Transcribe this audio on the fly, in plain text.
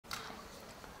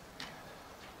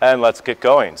And let's get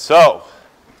going. So,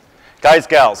 guys,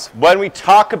 gals, when we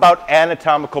talk about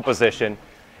anatomical position,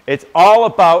 it's all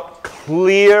about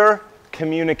clear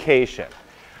communication.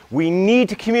 We need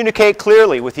to communicate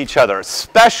clearly with each other,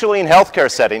 especially in healthcare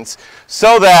settings,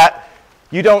 so that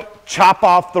you don't chop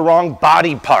off the wrong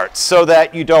body parts, so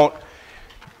that you don't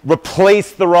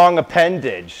replace the wrong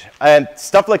appendage. And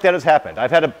stuff like that has happened.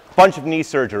 I've had a bunch of knee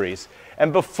surgeries,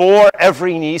 and before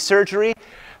every knee surgery,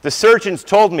 the surgeons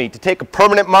told me to take a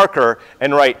permanent marker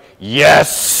and write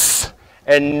yes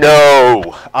and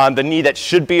no on the knee that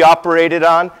should be operated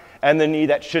on and the knee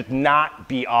that should not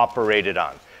be operated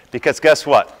on. Because guess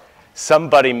what?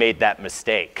 Somebody made that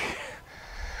mistake.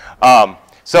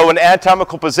 So in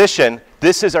anatomical position,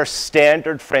 this is our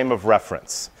standard frame of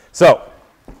reference. So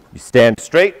you stand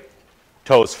straight,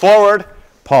 toes forward,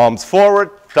 palms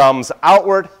forward, thumbs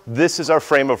outward. This is our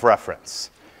frame of reference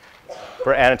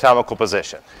for anatomical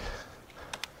position.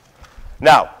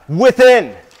 Now,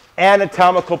 within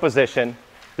anatomical position,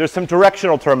 there's some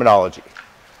directional terminology.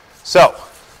 So,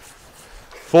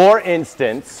 for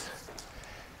instance,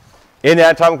 in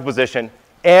anatomical position,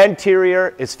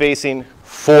 anterior is facing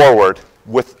forward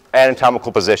with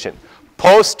anatomical position.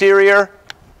 Posterior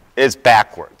is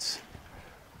backwards.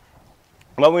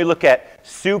 When we look at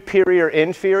superior,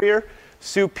 inferior,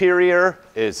 superior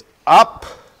is up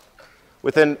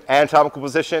within anatomical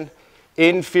position.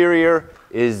 Inferior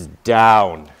is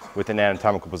down within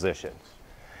anatomical position.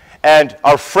 And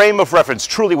our frame of reference,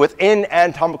 truly within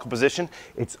anatomical position,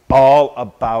 it's all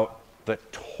about the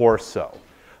torso.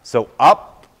 So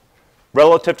up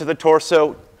relative to the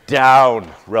torso, down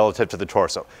relative to the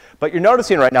torso. But you're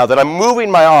noticing right now that I'm moving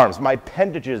my arms. My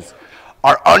appendages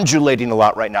are undulating a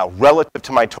lot right now relative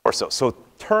to my torso. So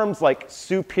terms like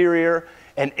superior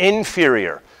and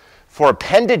inferior for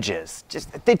appendages,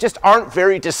 they just aren't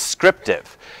very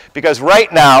descriptive. Because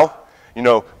right now, you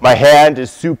know, my hand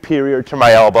is superior to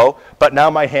my elbow, but now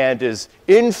my hand is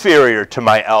inferior to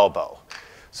my elbow.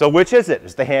 So which is it?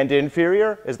 Is the hand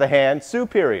inferior? Is the hand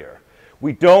superior?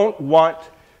 We don't want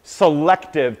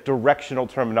selective directional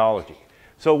terminology.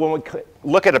 So when we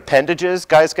look at appendages,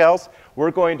 guys, gals,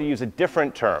 we're going to use a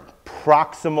different term,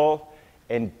 proximal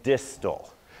and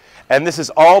distal. And this is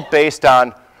all based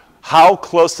on how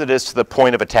close it is to the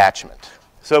point of attachment.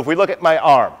 So if we look at my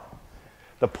arm,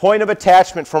 the point of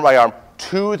attachment for my arm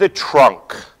to the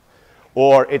trunk,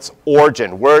 or its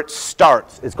origin, where it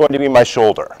starts, is going to be my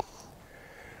shoulder.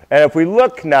 And if we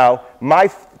look now, my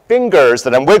fingers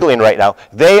that I'm wiggling right now,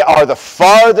 they are the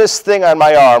farthest thing on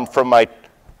my arm from my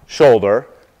shoulder.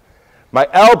 My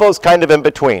elbow's kind of in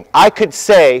between. I could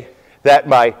say that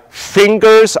my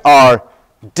fingers are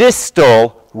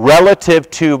distal relative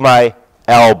to my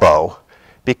elbow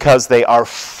because they are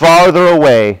farther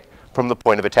away from the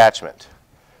point of attachment.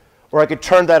 Or I could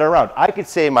turn that around. I could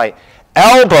say my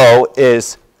elbow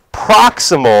is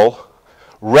proximal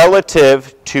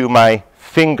relative to my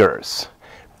fingers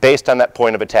based on that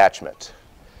point of attachment.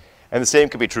 And the same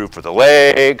could be true for the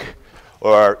leg,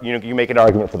 or you make an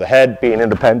argument for the head being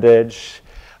an appendage.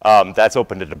 That's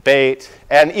open to debate.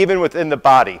 And even within the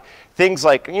body, things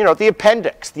like the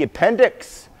appendix. The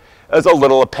appendix is a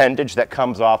little appendage that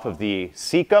comes off of the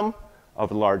cecum of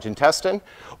the large intestine.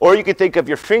 Or you could think of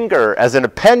your finger as an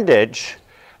appendage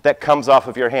that comes off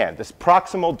of your hand. This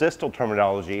proximal distal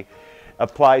terminology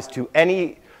applies to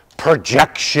any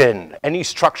projection, any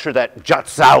structure that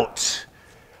juts out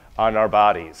on our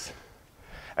bodies.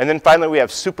 And then finally we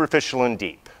have superficial and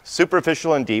deep.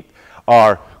 Superficial and deep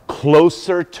are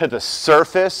closer to the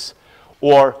surface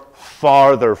or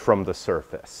farther from the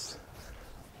surface.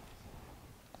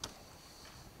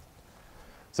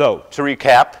 So to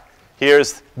recap,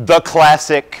 here's the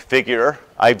classic figure.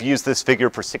 I've used this figure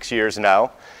for 6 years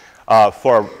now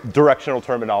for directional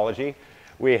terminology.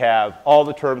 We have all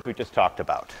the terms we just talked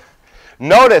about.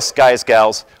 Notice, guys,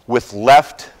 gals, with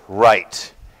left,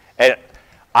 right. And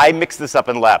I mixed this up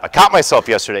in lab. I caught myself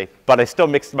yesterday, but I still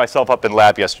mixed myself up in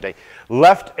lab yesterday.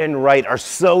 Left and right are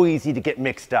so easy to get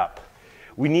mixed up.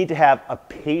 We need to have a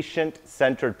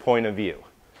patient-centered point of view.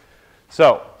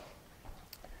 So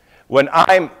when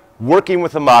I'm working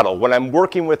with a model, when I'm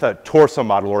working with a torso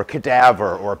model or a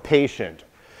cadaver or a patient,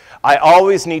 I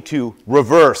always need to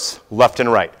reverse left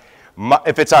and right.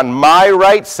 If it's on my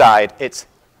right side, it's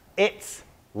its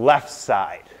left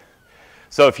side.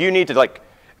 So if you need to,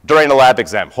 during a lab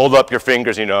exam, hold up your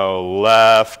fingers,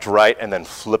 left, right, and then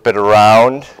flip it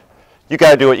around, you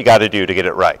got to do what you got to do to get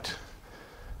it right.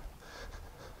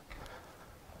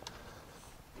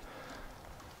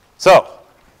 So,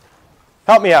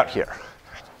 help me out here.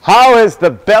 How is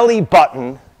the belly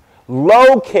button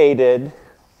located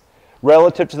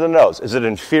relative to the nose? Is it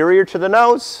inferior to the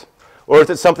nose, or is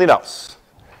it something else?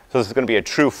 So this is going to be a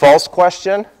true-false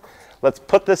question. Let's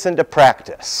put this into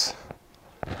practice.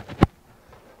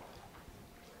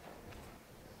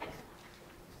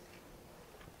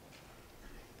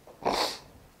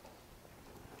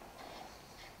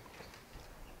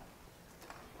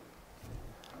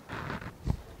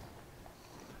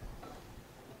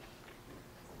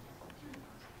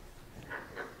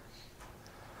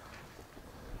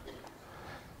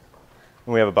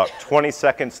 We have about 20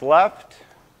 seconds left.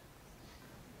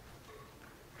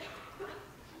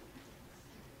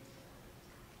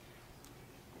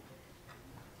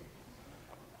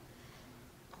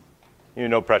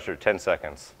 No pressure, 10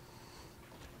 seconds.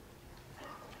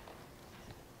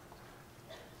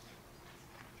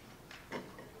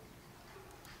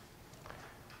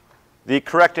 The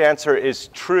correct answer is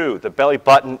true. The belly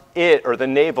button, or the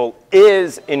navel,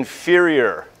 is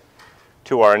inferior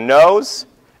to our nose.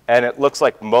 And it looks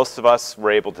like most of us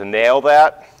were able to nail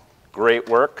that. Great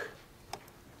work.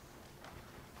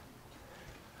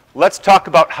 Let's talk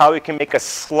about how we can make a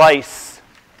slice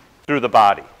through the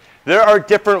body. There are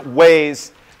different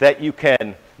ways that you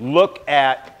can look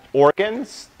at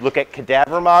organs, look at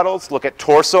cadaver models, look at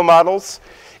torso models.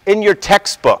 In your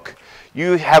textbook,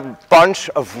 you have a bunch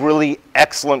of really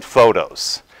excellent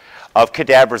photos of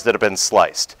cadavers that have been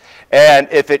sliced. And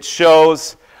if it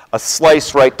shows a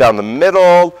slice right down the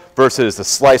middle versus a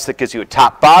slice that gives you a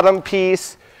top-bottom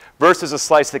piece versus a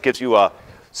slice that gives you a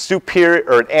superior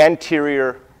or an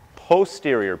anterior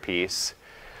posterior piece,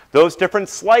 those different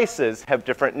slices have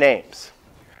different names.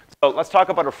 So let's talk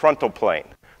about a frontal plane.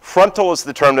 Frontal is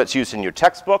the term that's used in your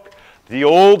textbook. The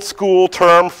old school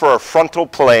term for a frontal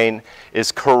plane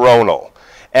is coronal.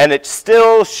 And it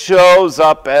still shows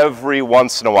up every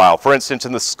once in a while. For instance,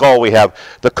 in the skull, we have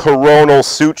the coronal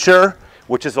suture,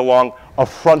 which is along a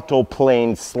frontal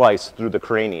plane slice through the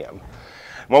cranium.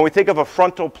 When we think of a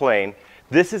frontal plane,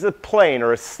 this is a plane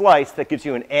or a slice that gives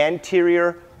you an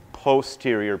anterior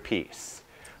posterior piece.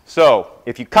 So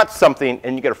if you cut something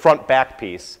and you get a front back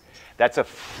piece, that's a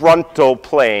frontal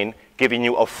plane giving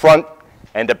you a front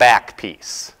and a back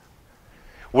piece.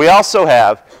 We also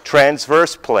have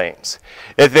transverse planes.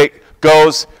 If it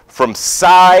goes from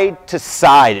side to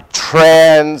side,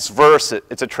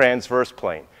 it's a transverse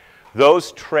plane.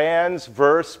 Those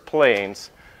transverse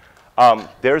planes,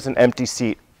 there's an empty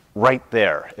seat right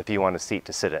there if you want a seat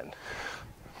to sit in.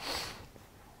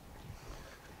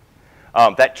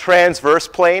 That transverse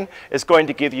plane is going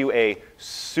to give you a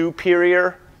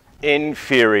superior,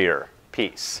 inferior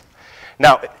piece.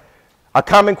 Now, a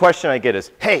common question I get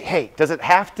is, hey, does it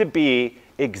have to be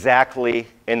exactly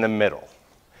in the middle?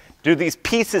 Do these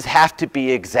pieces have to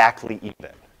be exactly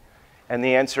even? And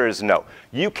the answer is no.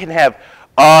 You can have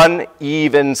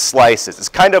uneven slices. It's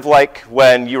kind of like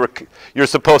when you're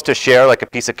supposed to share like a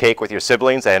piece of cake with your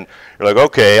siblings and you're like,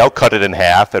 okay, I'll cut it in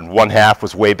half, and one half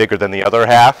was way bigger than the other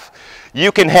half.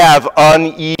 You can have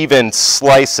uneven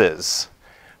slices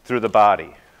through the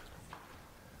body.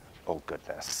 Oh,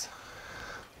 goodness.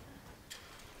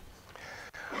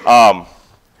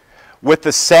 With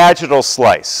the sagittal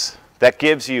slice, that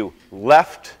gives you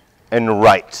left and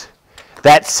right.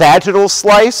 That sagittal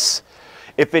slice,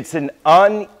 if it's an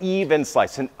uneven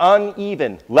slice, an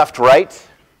uneven left-right,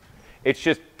 it's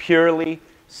just purely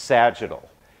sagittal.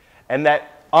 And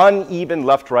that uneven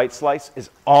left-right slice is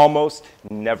almost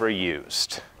never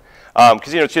used.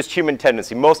 Because it's just human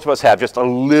tendency. Most of us have just a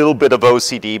little bit of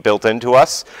OCD built into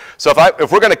us. So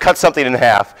if we're going to cut something in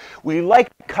half, we like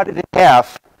to cut it in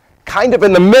half kind of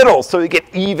in the middle so you get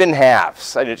even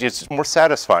halves. And it's just more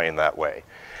satisfying that way.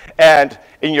 And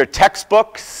in your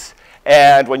textbooks,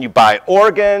 and when you buy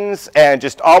organs, and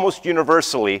just almost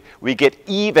universally, we get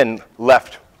even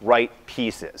left-right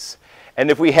pieces. And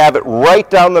if we have it right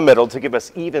down the middle to give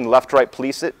us even left-right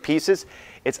pieces,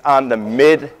 it's on the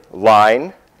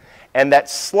midline. And that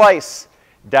slice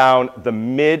down the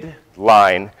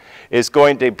midline is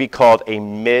going to be called a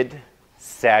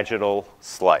mid-sagittal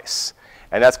slice.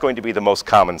 And that's going to be the most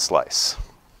common slice.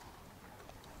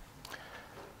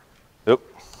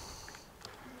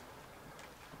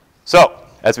 So,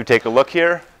 as we take a look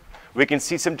here, we can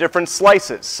see some different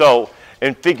slices. So,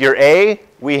 in figure A,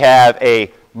 we have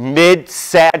a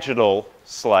mid-sagittal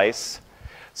slice.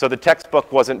 So the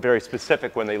textbook wasn't very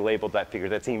specific when they labeled that figure.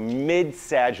 That's a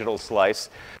mid-sagittal slice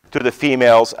to the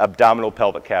female's abdominal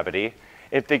pelvic cavity.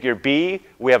 In figure B,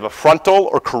 we have a frontal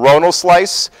or coronal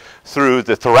slice through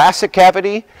the thoracic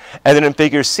cavity. And then in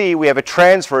figure C, we have a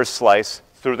transverse slice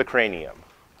through the cranium.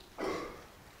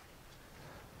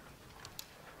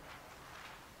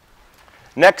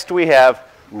 Next, we have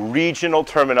regional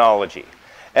terminology.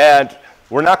 And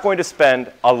we're not going to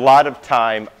spend a lot of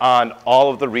time on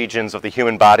all of the regions of the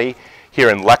human body here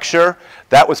in lecture.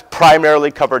 That was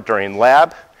primarily covered during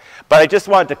lab. But I just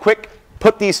wanted to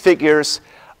put these figures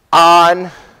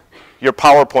on your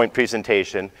PowerPoint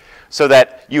presentation so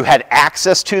that you had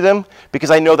access to them,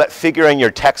 because I know that figure in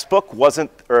your textbook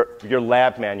wasn't, or your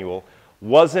lab manual,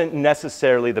 wasn't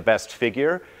necessarily the best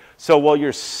figure. So while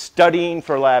you're studying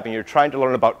for lab and you're trying to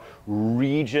learn about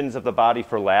regions of the body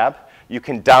for lab, you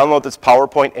can download this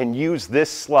PowerPoint and use this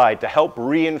slide to help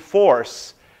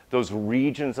reinforce those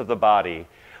regions of the body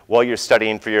while you're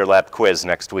studying for your lab quiz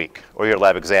next week or your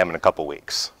lab exam in a couple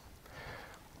weeks.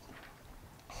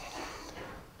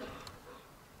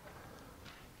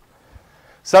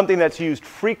 Something that's used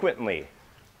frequently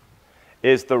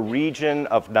is the region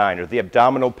of 9, or the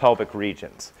abdominal pelvic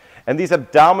regions. And these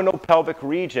abdominal pelvic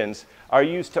regions are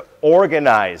used to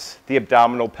organize the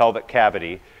abdominal pelvic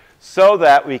cavity so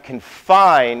that we can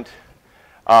find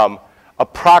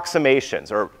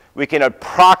approximations, or we can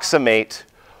approximate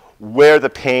where the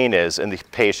pain is in the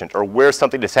patient or where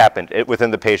something has happened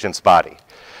within the patient's body.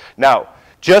 Now,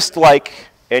 just like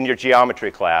in your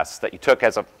geometry class that you took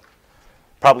as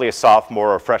probably a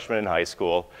sophomore or freshman in high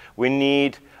school, we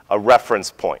need a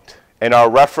reference point. And our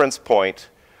reference point,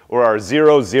 or our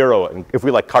 0, 0, if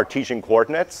we like Cartesian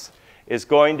coordinates, is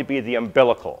going to be the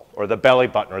umbilical, or the belly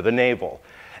button, or the navel.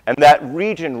 And that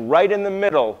region right in the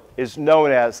middle is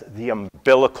known as the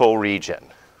umbilical region.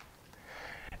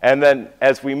 And then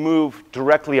as we move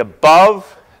directly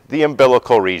above the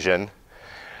umbilical region,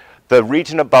 the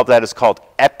region above that is called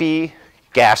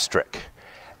epigastric.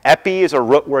 Epi is a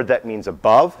root word that means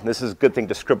above. This is a good thing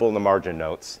to scribble in the margin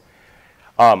notes.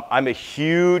 I'm a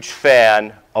huge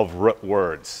fan of root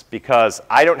words because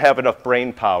I don't have enough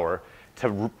brain power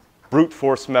to brute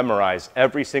force memorize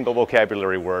every single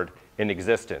vocabulary word in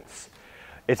existence.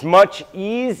 It's much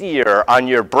easier on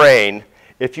your brain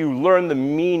if you learn the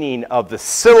meaning of the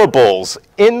syllables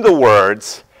in the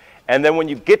words, and then when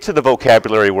you get to the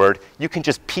vocabulary word, you can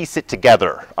just piece it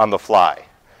together on the fly.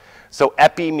 So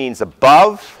epi means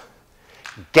above.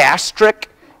 Gastric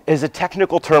is a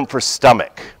technical term for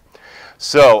stomach.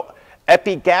 So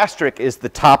epigastric is the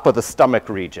top of the stomach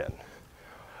region.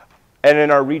 And in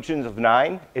our regions of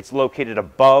 9, it's located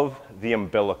above the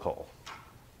umbilical.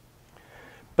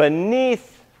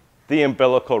 Beneath the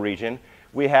umbilical region,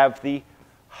 we have the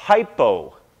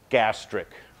hypogastric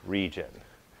region.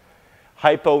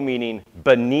 Hypo meaning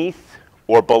beneath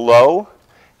or below,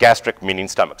 gastric meaning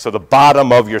stomach. So the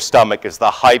bottom of your stomach is the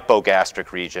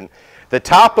hypogastric region. The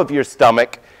top of your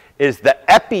stomach is the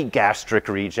epigastric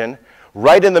region.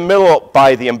 Right in the middle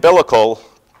by the umbilical,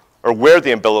 or where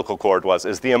the umbilical cord was,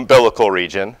 is the umbilical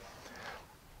region.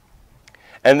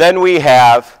 And then we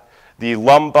have the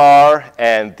lumbar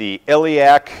and the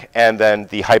iliac and then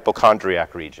the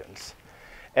hypochondriac regions.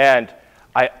 And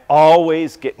I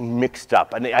always get mixed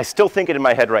up, and I still think it in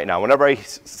my head right now. Whenever I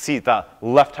see the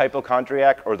left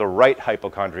hypochondriac or the right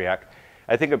hypochondriac,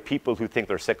 I think of people who think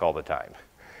they're sick all the time.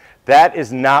 That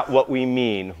is not what we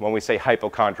mean when we say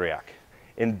hypochondriac.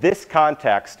 In this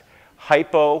context,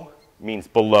 hypo means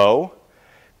below,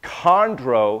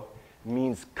 chondro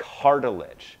means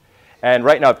cartilage. And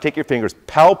right now, take your fingers,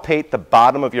 palpate the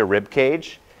bottom of your rib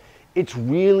cage. It's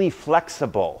really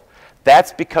flexible.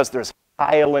 That's because there's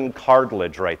hyaline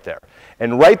cartilage right there.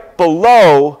 And right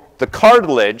below the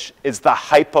cartilage is the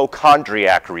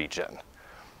hypochondriac region.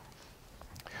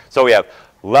 So we have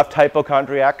left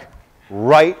hypochondriac,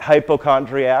 right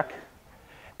hypochondriac,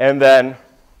 and then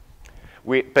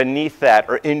beneath that,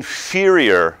 or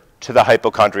inferior to the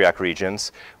hypochondriac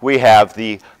regions, we have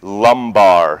the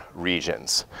lumbar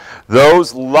regions.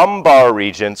 Those lumbar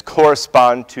regions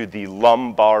correspond to the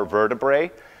lumbar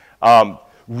vertebrae.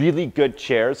 Really good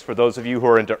chairs, for those of you who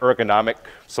are into ergonomic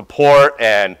support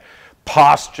and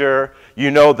posture, you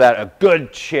know that a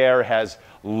good chair has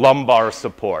lumbar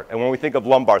support. And when we think of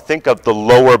lumbar, think of the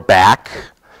lower back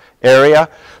area.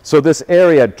 So this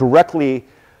area directly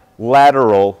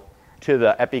lateral to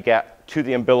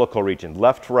the umbilical region,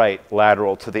 left-right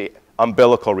lateral to the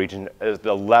umbilical region is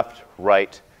the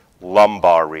left-right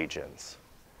lumbar regions.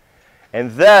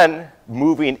 And then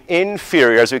moving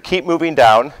inferior, as we keep moving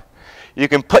down, you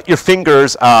can put your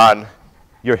fingers on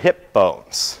your hip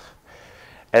bones.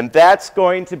 And that's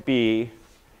going to be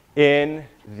in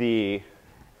the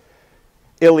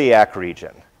iliac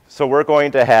region. So we're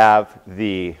going to have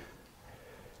the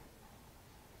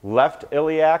left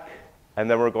iliac, and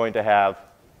then we're going to have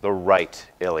the right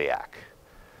iliac.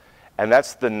 And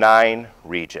that's the 9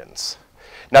 regions.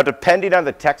 Now, depending on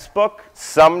the textbook,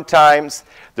 sometimes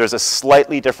there's a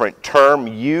slightly different term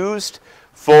used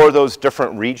for those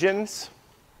different regions.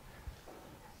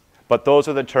 but those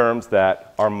are the terms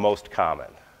that are most common.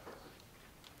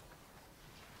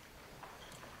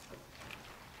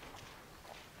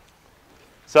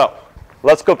 So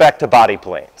let's go back to body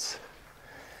planes.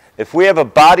 If we have a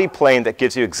body plane that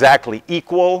gives you exactly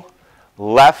equal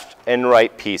left and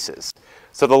right pieces,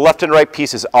 so the left and right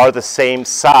pieces are the same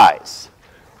size,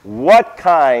 what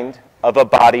kind of a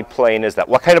body plane is that?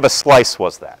 What kind of a slice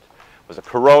was that? Was it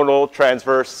coronal,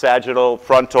 transverse, sagittal,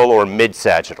 frontal, or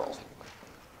mid-sagittal?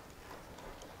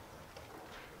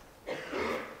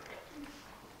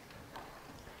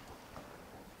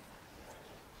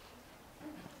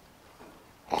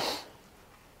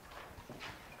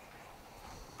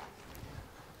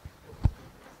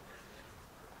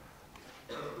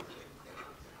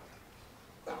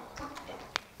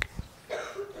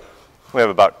 We have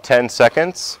about 10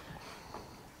 seconds.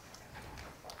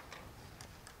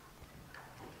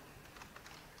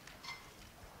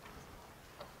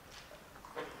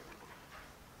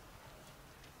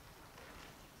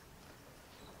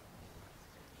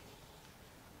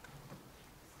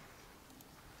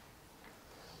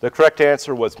 The correct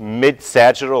answer was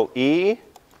mid-sagittal E,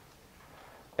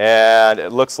 and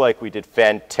it looks like we did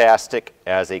fantastic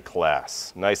as a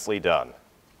class. Nicely done.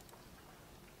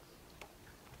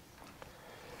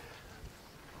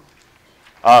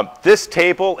 This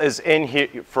table is in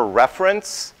here for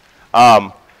reference.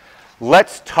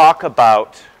 Let's talk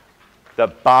about the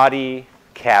body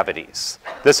cavities.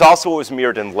 This also was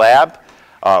mirrored in lab.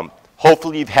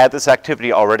 Hopefully you've had this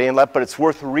activity already in lab, but it's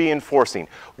worth reinforcing.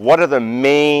 What are the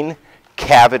main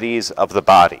cavities of the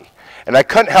body? And I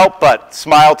couldn't help but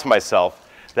smile to myself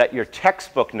that your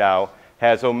textbook now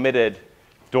has omitted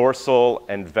dorsal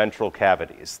and ventral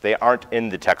cavities. They aren't in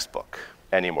the textbook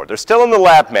anymore. They're still in the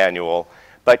lab manual,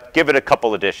 but give it a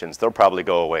couple editions. They'll probably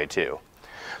go away too.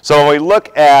 So when we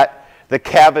look at the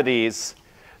cavities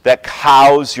that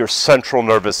house your central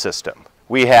nervous system,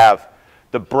 we have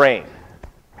the brain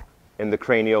in the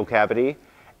cranial cavity,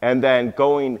 and then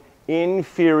going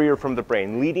inferior from the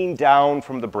brain, leading down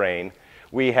from the brain,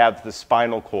 we have the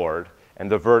spinal cord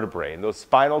and the vertebrae. And those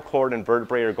spinal cord and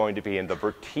vertebrae are going to be in the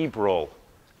vertebral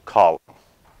column.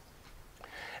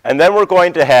 And then we're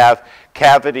going to have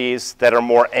cavities that are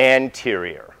more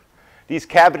anterior. These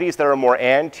cavities that are more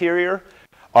anterior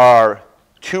are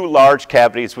two large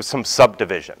cavities with some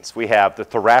subdivisions. We have the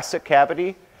thoracic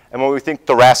cavity, and when we think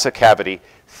thoracic cavity,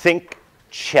 think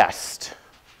chest.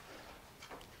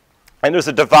 And there's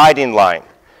a dividing line.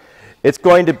 It's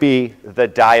going to be the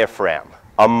diaphragm,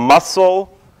 a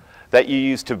muscle that you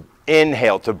use to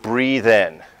inhale, to breathe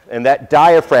in. And that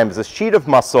diaphragm is a sheet of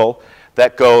muscle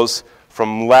that goes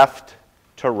from left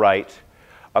to right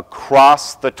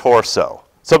across the torso.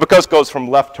 So because it goes from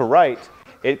left to right,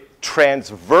 it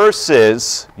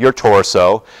transverses your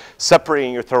torso,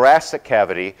 separating your thoracic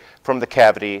cavity from the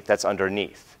cavity that's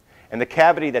underneath. And the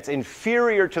cavity that's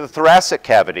inferior to the thoracic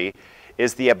cavity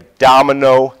is the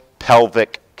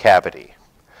abdominopelvic cavity.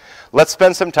 Let's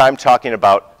spend some time talking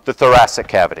about the thoracic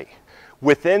cavity.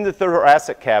 Within the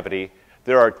thoracic cavity,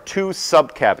 there are two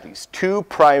subcavities, two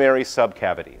primary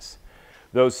subcavities.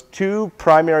 Those two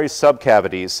primary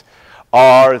subcavities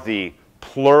are the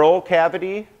pleural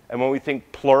cavity, and when we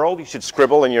think pleural, you should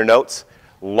scribble in your notes,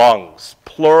 lungs.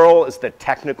 Pleural is the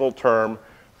technical term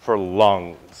for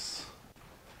lungs.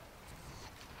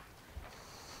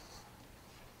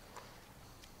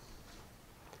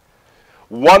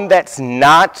 One that's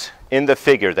not in the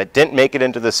figure, that didn't make it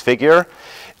into this figure,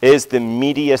 is the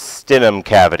mediastinum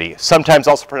cavity, sometimes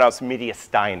also pronounced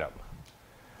mediastinum.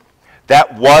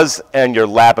 That was in your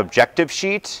lab objective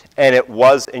sheet, and it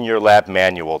was in your lab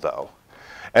manual, though.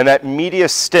 And that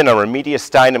mediastinum or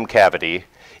mediastinum cavity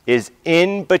is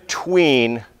in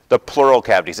between the pleural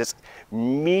cavities. It's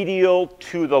medial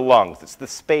to the lungs. It's the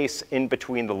space in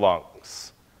between the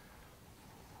lungs.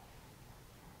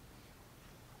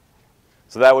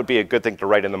 So that would be a good thing to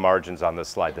write in the margins on this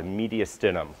slide, the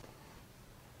mediastinum.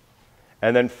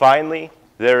 And then finally,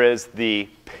 there is the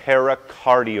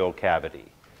pericardial cavity.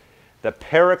 The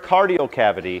pericardial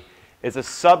cavity is a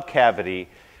subcavity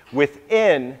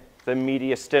within the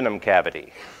mediastinum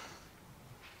cavity.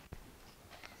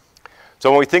 So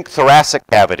when we think thoracic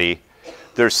cavity,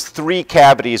 there's three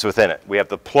cavities within it. We have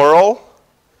the pleural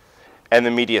and the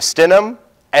mediastinum,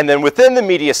 and then within the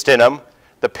mediastinum,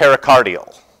 the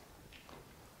pericardial.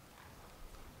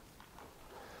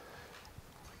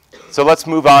 So let's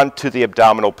move on to the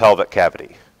abdominal pelvic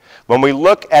cavity. When we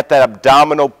look at that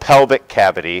abdominal pelvic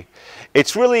cavity,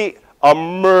 it's really a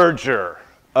merger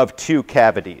of two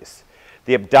cavities.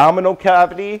 The abdominal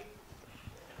cavity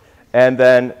and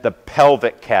then the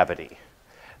pelvic cavity.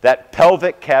 That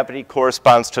pelvic cavity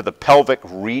corresponds to the pelvic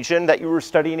region that you were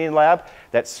studying in lab,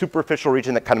 that superficial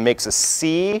region that kind of makes a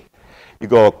C. You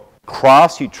go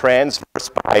across, you transverse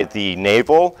by the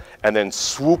navel, and then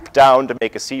swoop down to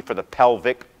make a C for the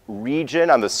pelvic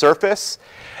region on the surface.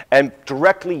 And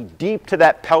directly deep to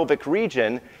that pelvic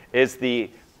region is the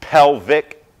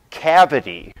pelvic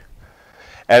cavity.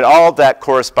 And all of that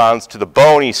corresponds to the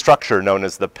bony structure known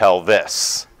as the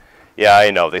pelvis. Yeah, I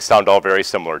know, they sound all very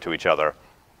similar to each other.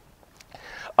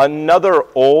 Another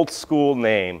old school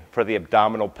name for the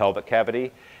abdominal pelvic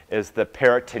cavity is the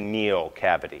peritoneal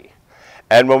cavity.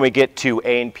 And when we get to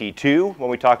A and P2, when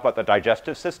we talk about the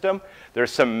digestive system,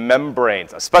 there's some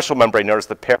membranes, a special membrane known as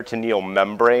the peritoneal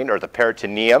membrane or the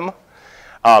peritoneum.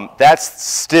 That's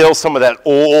still some of that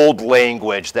old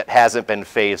language that hasn't been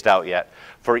phased out yet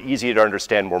for easy to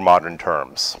understand more modern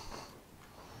terms.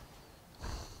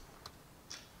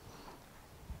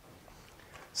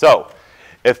 So,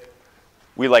 if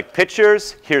we like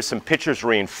pictures, here's some pictures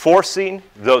reinforcing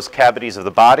those cavities of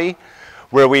the body,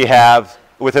 where we have,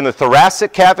 within the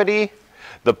thoracic cavity,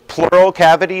 the pleural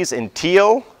cavities in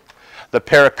teal, the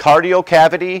pericardial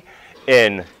cavity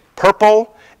in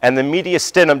purple, and the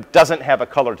mediastinum doesn't have a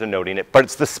color denoting it, but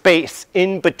it's the space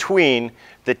in between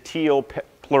the teal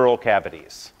pleural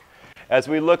cavities. As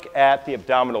we look at the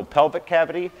abdominal pelvic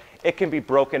cavity, it can be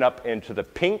broken up into the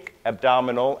pink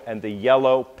abdominal and the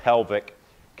yellow pelvic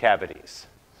cavities.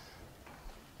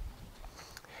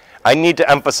 I need to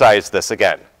emphasize this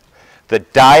again. The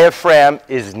diaphragm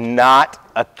is not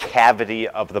a cavity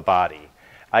of the body.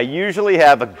 I usually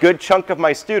have a good chunk of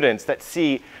my students that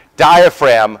see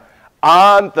diaphragm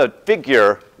on the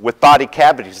figure with body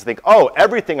cavities and think, oh,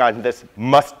 everything on this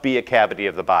must be a cavity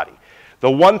of the body.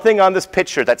 The one thing on this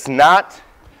picture that's not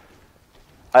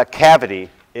a cavity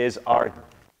is our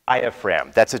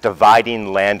diaphragm. That's a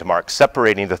dividing landmark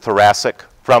separating the thoracic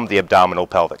from the abdominal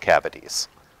pelvic cavities.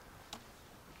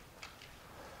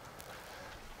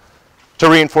 To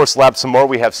reinforce lab some more,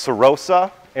 we have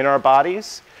serosa in our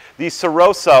bodies. These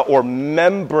serosa, or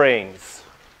membranes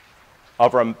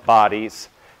of our bodies,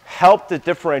 help to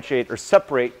differentiate or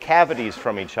separate cavities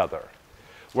from each other.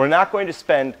 We're not going to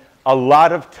spend a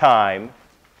lot of time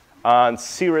on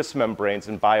serous membranes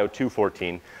in Bio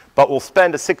 214, but we'll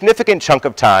spend a significant chunk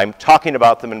of time talking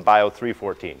about them in Bio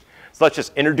 314. So let's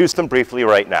just introduce them briefly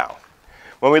right now.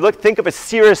 When we think of a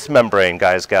serous membrane,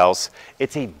 guys, gals,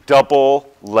 it's a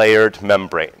double-layered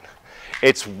membrane.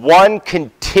 It's one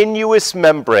continuous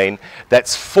membrane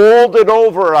that's folded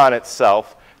over on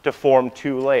itself to form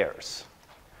two layers.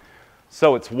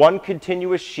 So it's one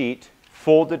continuous sheet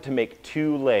folded to make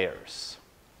two layers.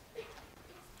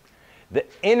 The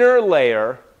inner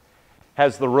layer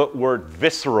has the word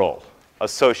visceral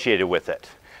associated with it.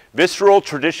 Visceral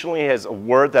traditionally has a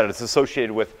word that is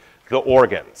associated with the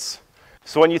organs.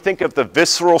 So when you think of the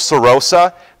visceral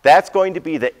serosa, that's going to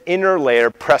be the inner layer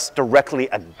pressed directly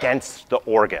against the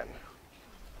organ.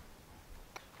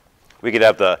 We could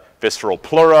have the visceral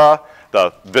pleura,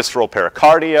 the visceral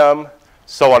pericardium,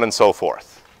 so on and so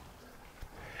forth.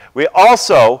 We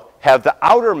also have the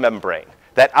outer membrane.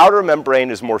 That outer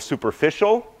membrane is more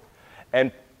superficial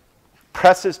and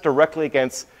presses directly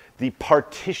against the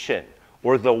partition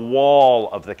or the wall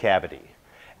of the cavity.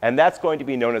 And that's going to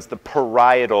be known as the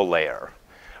parietal layer,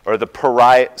 or the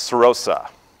parietal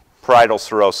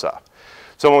serosa.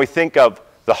 So when we think of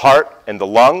the heart and the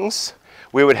lungs,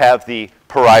 we would have the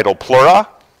parietal pleura,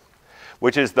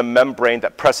 which is the membrane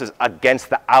that presses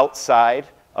against the outside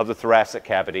of the thoracic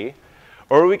cavity.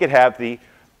 Or we could have the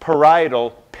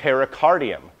parietal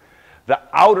pericardium, the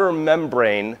outer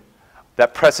membrane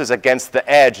that presses against the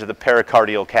edge of the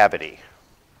pericardial cavity.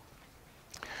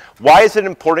 Why is it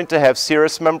important to have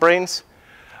serous membranes?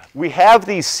 We have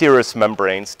these serous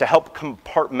membranes to help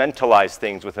compartmentalize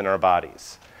things within our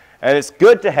bodies. And it's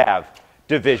good to have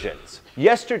divisions.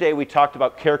 Yesterday we talked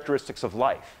about characteristics of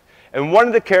life. And one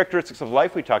of the characteristics of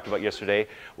life we talked about yesterday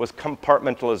was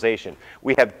compartmentalization.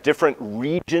 We have different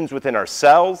regions within our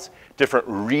cells, different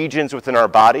regions within our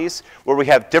bodies, where we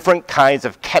have different kinds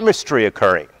of chemistry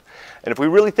occurring. And if we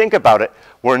really think about it,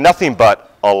 we're nothing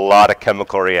but a lot of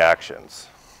chemical reactions.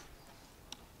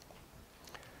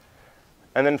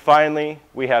 And then finally,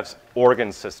 we have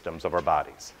organ systems of our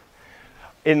bodies.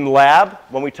 In lab,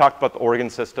 when we talked about the organ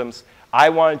systems, I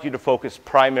wanted you to focus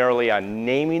primarily on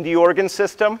naming the organ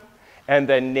system and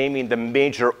then naming the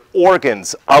major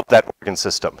organs of that organ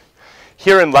system.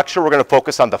 Here in lecture, we're going to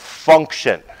focus on the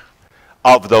function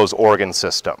of those organ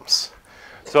systems.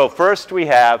 So first we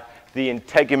have the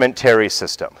integumentary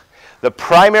system. The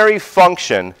primary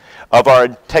function of our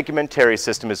integumentary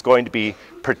system is going to be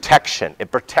protection. It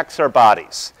protects our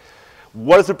bodies.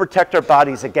 What does it protect our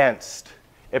bodies against?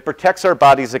 It protects our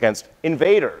bodies against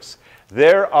invaders.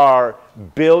 There are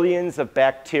billions of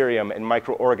bacterium and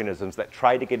microorganisms that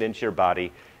try to get into your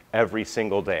body every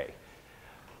single day.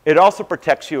 It also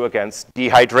protects you against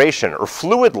dehydration or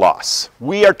fluid loss.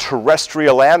 We are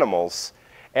terrestrial animals,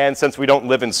 and since we don't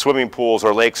live in swimming pools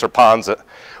or lakes or ponds,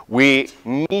 we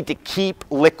need to keep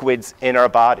liquids in our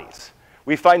bodies.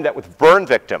 We find that with burn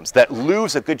victims that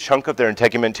lose a good chunk of their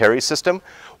integumentary system,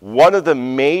 one of the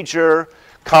major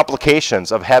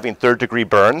complications of having third-degree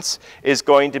burns is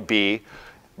going to be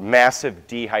massive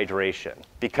dehydration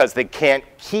because they can't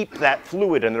keep that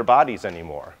fluid in their bodies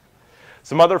anymore.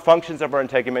 Some other functions of our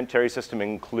integumentary system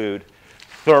include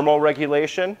thermal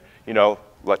regulation. You know,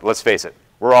 let's face it,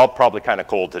 we're all probably kind of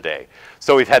cold today.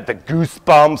 So we've had the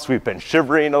goosebumps, we've been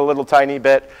shivering a little tiny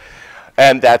bit,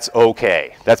 and that's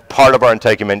okay. That's part of our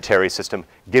integumentary system,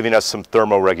 giving us some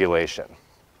thermal regulation.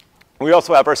 We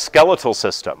also have our skeletal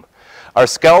system. Our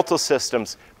skeletal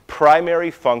system's primary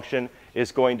function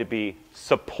is going to be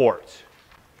support,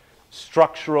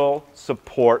 structural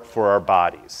support for our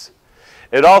bodies.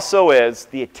 It also is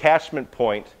the attachment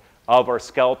point of our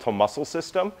skeletal muscle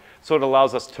system, so it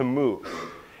allows us to move.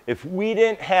 If we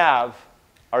didn't have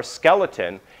our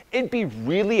skeleton, it'd be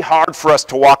really hard for us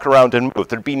to walk around and move.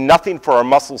 There'd be nothing for our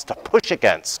muscles to push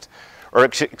against. Or,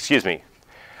 excuse me,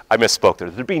 I misspoke there.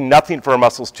 There'd be nothing for our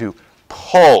muscles to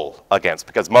pull against,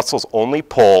 because muscles only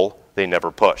pull, they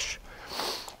never push.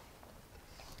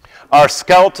 Our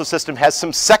skeletal system has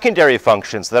some secondary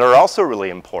functions that are also really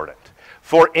important.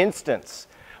 For instance,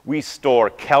 we store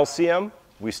calcium,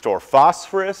 we store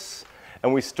phosphorus,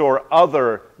 and we store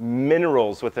other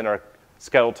minerals within our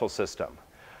skeletal system.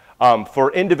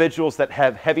 For individuals that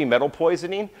have heavy metal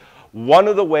poisoning, one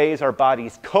of the ways our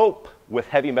bodies cope with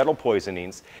heavy metal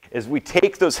poisonings is we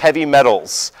take those heavy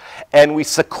metals and we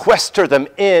sequester them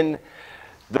in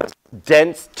the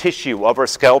dense tissue of our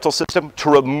skeletal system to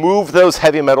remove those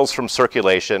heavy metals from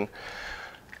circulation.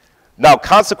 Now,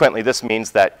 consequently, this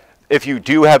means that if you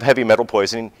do have heavy metal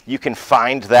poisoning, you can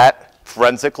find that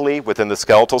forensically within the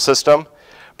skeletal system,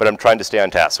 but I'm trying to stay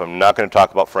on task, so I'm not going to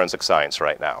talk about forensic science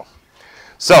right now.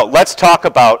 So let's talk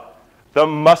about the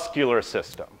muscular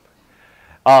system.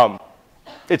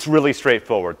 It's really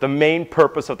straightforward. The main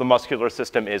purpose of the muscular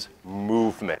system is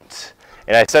movement.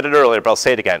 And I said it earlier, but I'll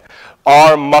say it again.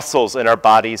 Our muscles in our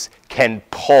bodies can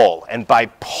pull, and by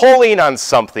pulling on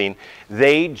something,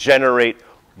 they generate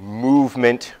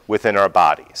movement within our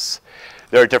bodies.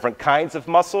 There are different kinds of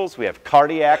muscles. We have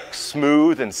cardiac,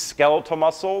 smooth, and skeletal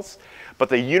muscles. But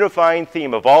the unifying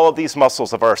theme of all of these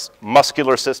muscles of our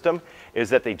muscular system is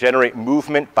that they generate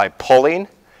movement by pulling.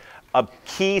 A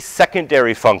key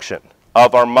secondary function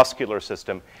of our muscular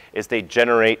system is they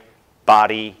generate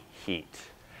body heat.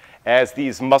 As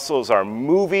these muscles are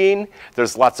moving,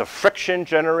 there's lots of friction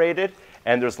generated,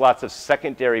 and there's lots of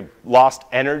secondary lost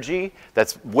energy,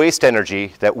 that's waste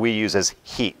energy, that we use as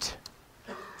heat.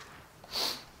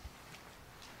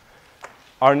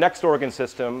 Our next organ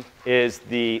system is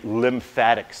the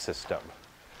lymphatic system.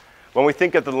 When we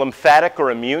think of the lymphatic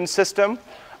or immune system,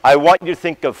 I want you to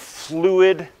think of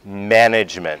fluid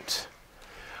management.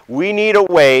 We need a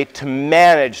way to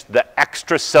manage the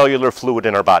extracellular fluid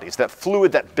in our bodies, that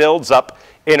fluid that builds up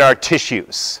in our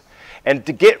tissues. And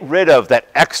to get rid of that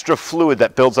extra fluid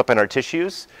that builds up in our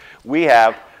tissues, we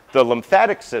have the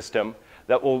lymphatic system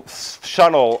that will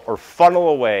shuttle or funnel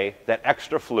away that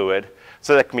extra fluid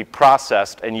so that it can be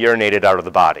processed and urinated out of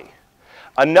the body.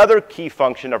 Another key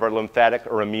function of our lymphatic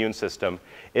or immune system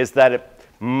is that it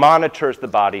monitors the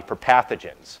body for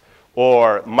pathogens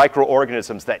or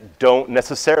microorganisms that don't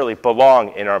necessarily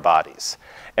belong in our bodies.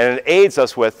 And it aids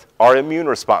us with our immune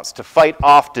response to fight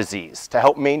off disease, to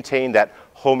help maintain that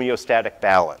homeostatic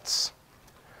balance.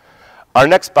 Our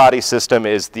next body system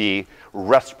is the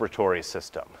respiratory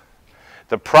system.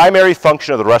 The primary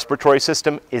function of the respiratory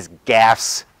system is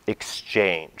gas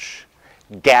exchange.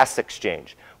 Gas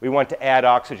exchange. We want to add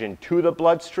oxygen to the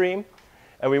bloodstream,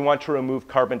 and we want to remove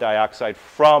carbon dioxide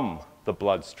from the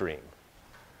bloodstream.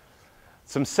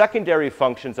 Some secondary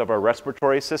functions of our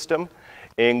respiratory system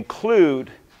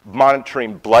include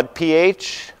monitoring blood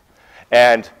pH,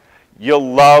 and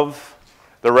you'll love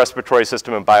the respiratory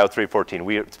system in Bio 314.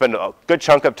 We spend a good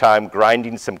chunk of time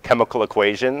grinding some chemical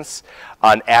equations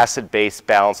on acid-base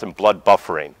balance and blood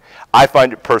buffering. I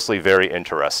find it personally very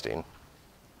interesting.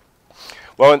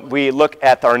 When we look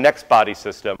at our next body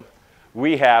system,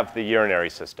 we have the urinary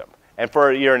system. And for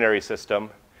our urinary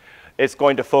system, it's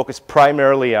going to focus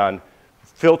primarily on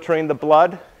filtering the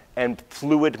blood and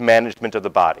fluid management of the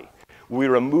body. We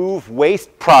remove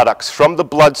waste products from the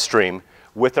bloodstream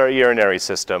with our urinary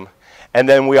system, And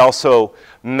then we also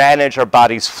manage our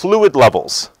body's fluid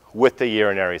levels with the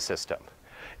urinary system.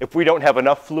 If we don't have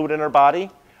enough fluid in our body,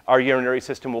 our urinary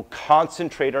system will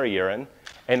concentrate our urine,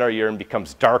 and our urine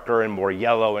becomes darker and more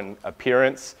yellow in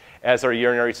appearance, as our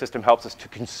urinary system helps us to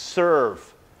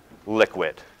conserve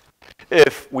liquid.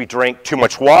 If we drink too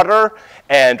much water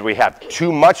and we have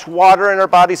too much water in our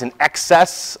bodies, an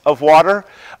excess of water,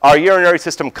 our urinary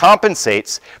system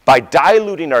compensates by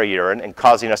diluting our urine and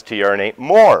causing us to urinate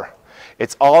more.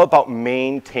 It's all about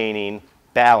maintaining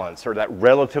balance, or that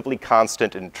relatively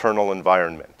constant internal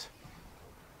environment.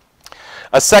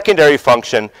 A secondary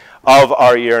function of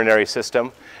our urinary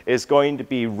system is going to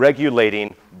be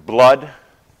regulating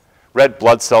red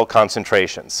blood cell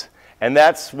concentrations. And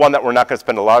that's one that we're not going to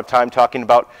spend a lot of time talking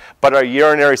about, but our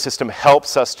urinary system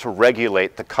helps us to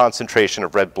regulate the concentration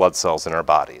of red blood cells in our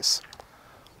bodies.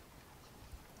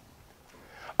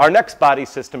 Our next body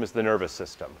system is the nervous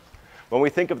system. When we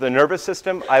think of the nervous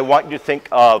system, I want you to think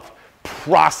of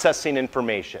processing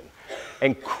information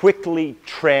and quickly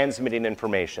transmitting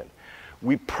information.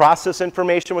 We process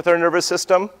information with our nervous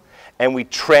system, and we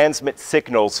transmit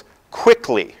signals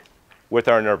quickly with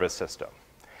our nervous system.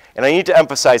 And I need to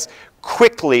emphasize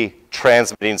quickly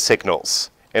transmitting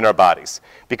signals in our bodies,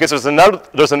 because there's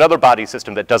another body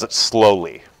system that does it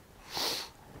slowly.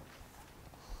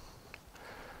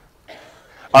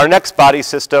 Our next body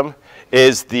system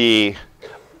is the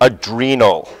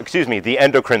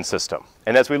endocrine system.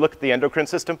 And as we look at the endocrine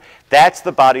system, that's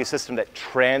the body system that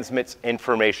transmits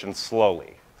information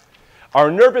slowly. Our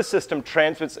nervous system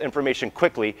transmits information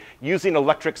quickly using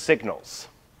electric signals.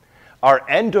 Our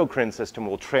endocrine system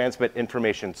will transmit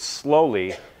information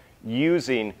slowly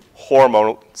using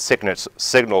hormonal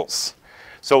signals.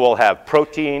 So we'll have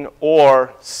protein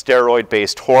or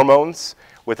steroid-based hormones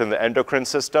within the endocrine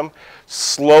system,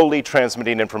 slowly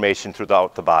transmitting information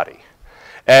throughout the body.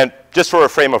 And just for a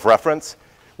frame of reference,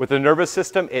 with the nervous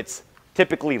system, it's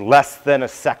typically less than a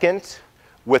second.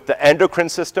 With the endocrine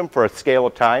system, for a scale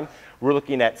of time, we're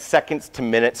looking at seconds to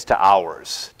minutes to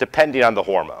hours, depending on the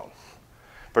hormone,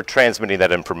 for transmitting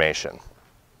that information.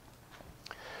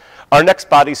 Our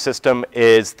next body system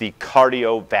is the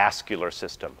cardiovascular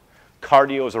system.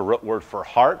 Cardio is a root word for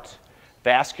heart.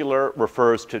 Vascular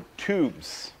refers to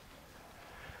tubes.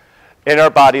 In our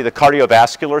body, the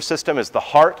cardiovascular system is the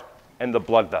heart and the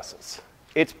blood vessels.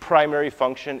 Its primary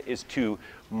function is to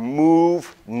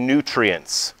move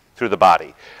nutrients through the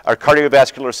body. Our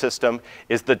cardiovascular system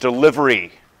is the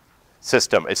delivery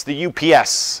system. It's the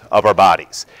UPS of our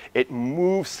bodies. It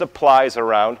moves supplies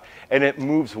around, and it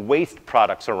moves waste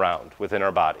products around within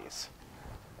our bodies.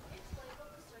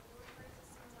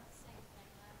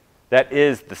 That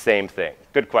is the same thing.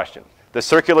 Good question. The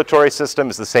circulatory system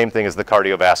is the same thing as the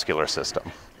cardiovascular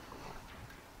system.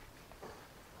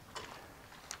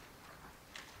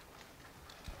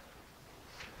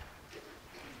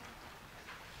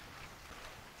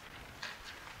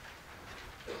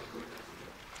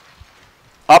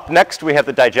 Up next, we have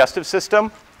the digestive system.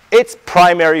 Its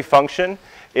primary function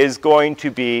is going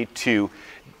to be to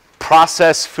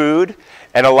process food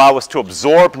and allow us to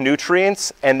absorb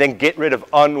nutrients and then get rid of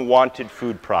unwanted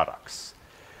food products.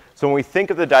 So when we think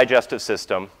of the digestive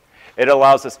system, it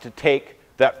allows us to take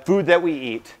that food that we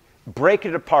eat, break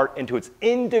it apart into its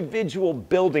individual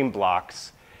building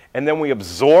blocks, and then we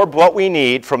absorb what we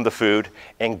need from the food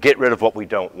and get rid of what we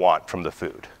don't want from the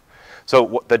food.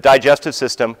 So the digestive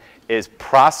system is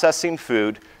processing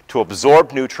food to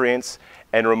absorb nutrients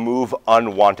and remove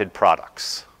unwanted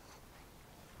products.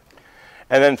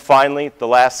 And then finally, the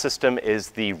last system is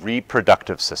the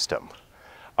reproductive system.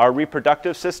 Our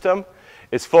reproductive system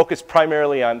is focused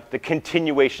primarily on the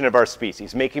continuation of our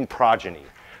species, making progeny.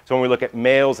 So when we look at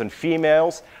males and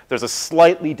females, there's a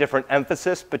slightly different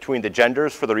emphasis between the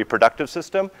genders for the reproductive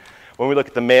system. When we look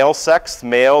at the male sex,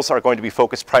 males are going to be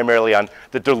focused primarily on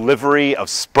the delivery of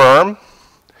sperm.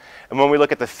 And when we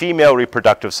look at the female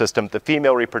reproductive system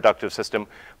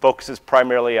focuses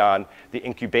primarily on the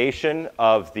incubation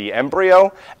of the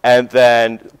embryo and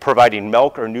then providing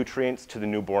milk or nutrients to the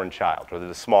newborn child or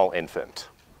the small infant.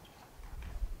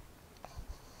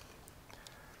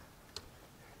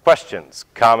 Questions,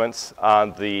 comments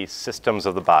on the systems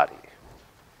of the body?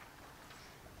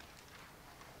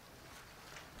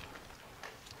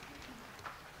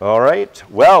 All right,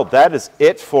 well, that is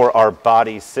it for our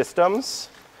body systems.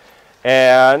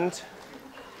 And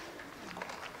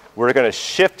we're going to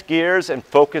shift gears and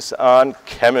focus on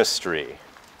chemistry.